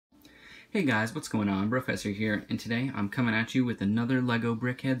Hey guys, what's going on? Brickheadz here, and today I'm coming at you with another LEGO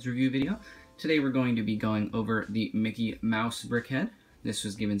Brickheadz review video. Today we're going to be going over the Mickey Mouse Brickhead. This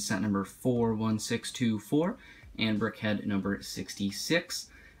was given set number 41624 and Brickhead number 66.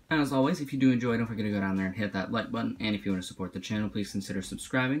 And as always, if you do enjoy, don't forget to go down there and hit that like button. And if you want to support the channel, please consider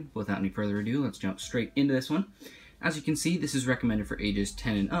subscribing. Without any further ado, let's jump straight into this one. As you can see, this is recommended for ages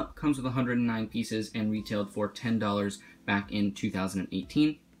 10 and up, comes with 109 pieces, and retailed for $10 back in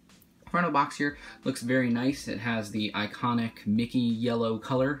 2018. Front of the box here looks very nice. It has the iconic Mickey yellow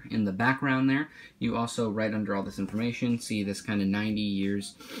color in the background there. You also, right under all this information, see this kind of 90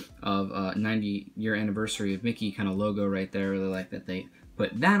 year anniversary of Mickey kind of logo right there. I really like that they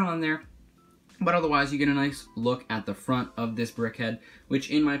put that on there. But otherwise, you get a nice look at the front of this Brickhead,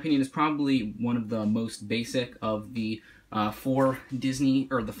 which in my opinion is probably one of the most basic of the 5 Disney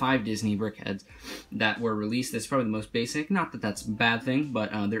Brickheads that were released. That's probably the most basic. Not that that's a bad thing,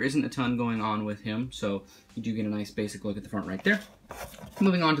 but there isn't a ton going on with him, so you do get a nice basic look at the front right there.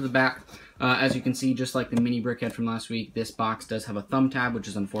 Moving on to the back, as you can see, just like the mini Brickhead from last week, this box does have a thumb tab, which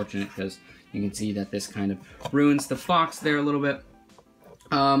is unfortunate because you can see that this kind of ruins the box there a little bit.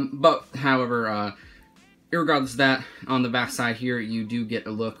 But however, regardless of that, on the back side here, you do get a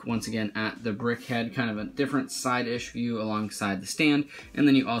look, once again, at the Brickhead, kind of a different side-ish view alongside the stand, and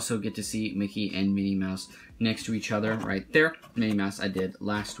then you also get to see Mickey and Minnie Mouse next to each other right there. Minnie Mouse I did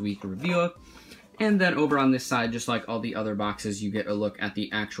last week a review of. And then over on this side, just like all the other boxes, you get a look at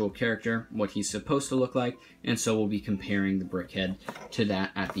the actual character, what he's supposed to look like, and so we'll be comparing the Brickhead to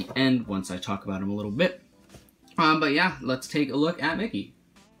that at the end once I talk about him a little bit. But yeah, let's take a look at Mickey.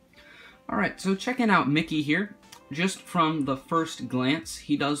 Alright, so checking out Mickey here, just from the first glance,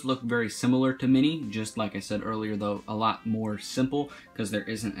 he does look very similar to Minnie, just like I said earlier though, a lot more simple, because there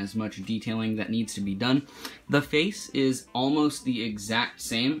isn't as much detailing that needs to be done. The face is almost the exact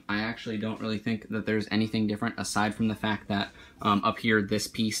same. I actually don't really think that there's anything different, aside from the fact that up here this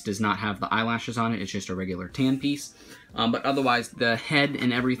piece does not have the eyelashes on it, it's just a regular tan piece. But otherwise, the head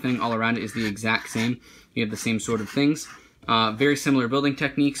and everything all around it is the exact same. You have the same sort of things. Very similar building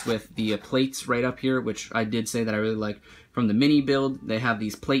techniques with the plates right up here, which I did say that I really like from the mini build. They have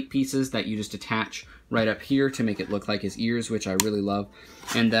these plate pieces that you just attach right up here to make it look like his ears, which I really love.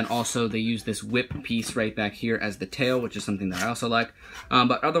 And then also they use this whip piece right back here as the tail, which is something that I also like.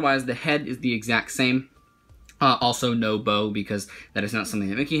 But otherwise, the head is the exact same. Also no bow, because that is not something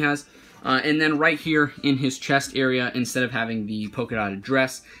that Mickey has. And then right here in his chest area, instead of having the polka dotted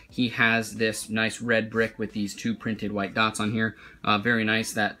dress, he has this nice red brick with these 2 printed white dots on here. Very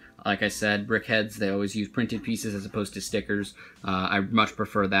nice. That, like I said, Brickheads, they always use printed pieces as opposed to stickers. I much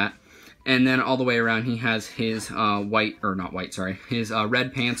prefer that. And then all the way around, he has his his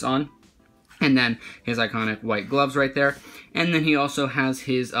red pants on. And then his iconic white gloves right there. And then he also has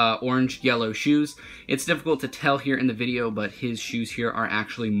his orange-yellow shoes. It's difficult to tell here in the video, but his shoes here are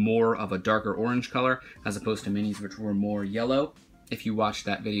actually more of a darker orange color, as opposed to Minnie's, which were more yellow, if you watched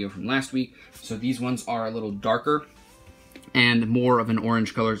that video from last week. So these ones are a little darker and more of an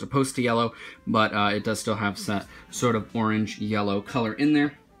orange color as opposed to yellow, but it does still have that sort of orange-yellow color in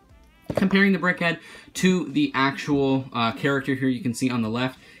there. Comparing the Brickhead to the actual character here, you can see on the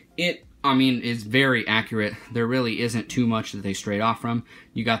left, it's very accurate. There really isn't too much that they strayed off from.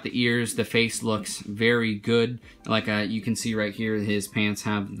 You got the ears, the face looks very good. Like you can see right here, his pants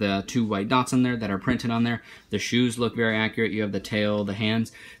have the 2 white dots on there that are printed on there. The shoes look very accurate. You have the tail, the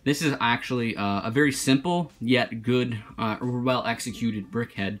hands. This is actually a very simple yet good, well-executed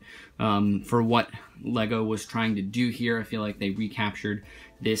Brickhead. For what LEGO was trying to do here, I feel like they recaptured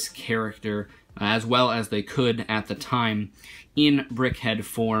this character as well as they could at the time in Brickhead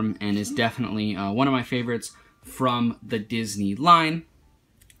form, and is definitely one of my favorites from the Disney line.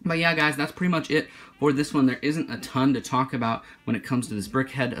 But yeah, guys, that's pretty much it for this one. There isn't a ton to talk about when it comes to this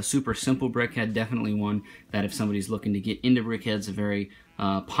Brickhead. A super simple Brickhead, definitely one that if somebody's looking to get into Brickheads, a very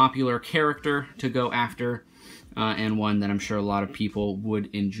popular character to go after, and one that I'm sure a lot of people would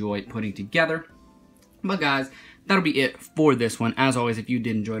enjoy putting together. But guys, that'll be it for this one. As always, if you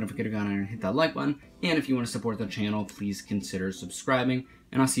did enjoy, don't forget to go down and hit that like button. And if you want to support the channel, please consider subscribing.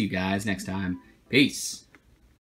 And I'll see you guys next time. Peace.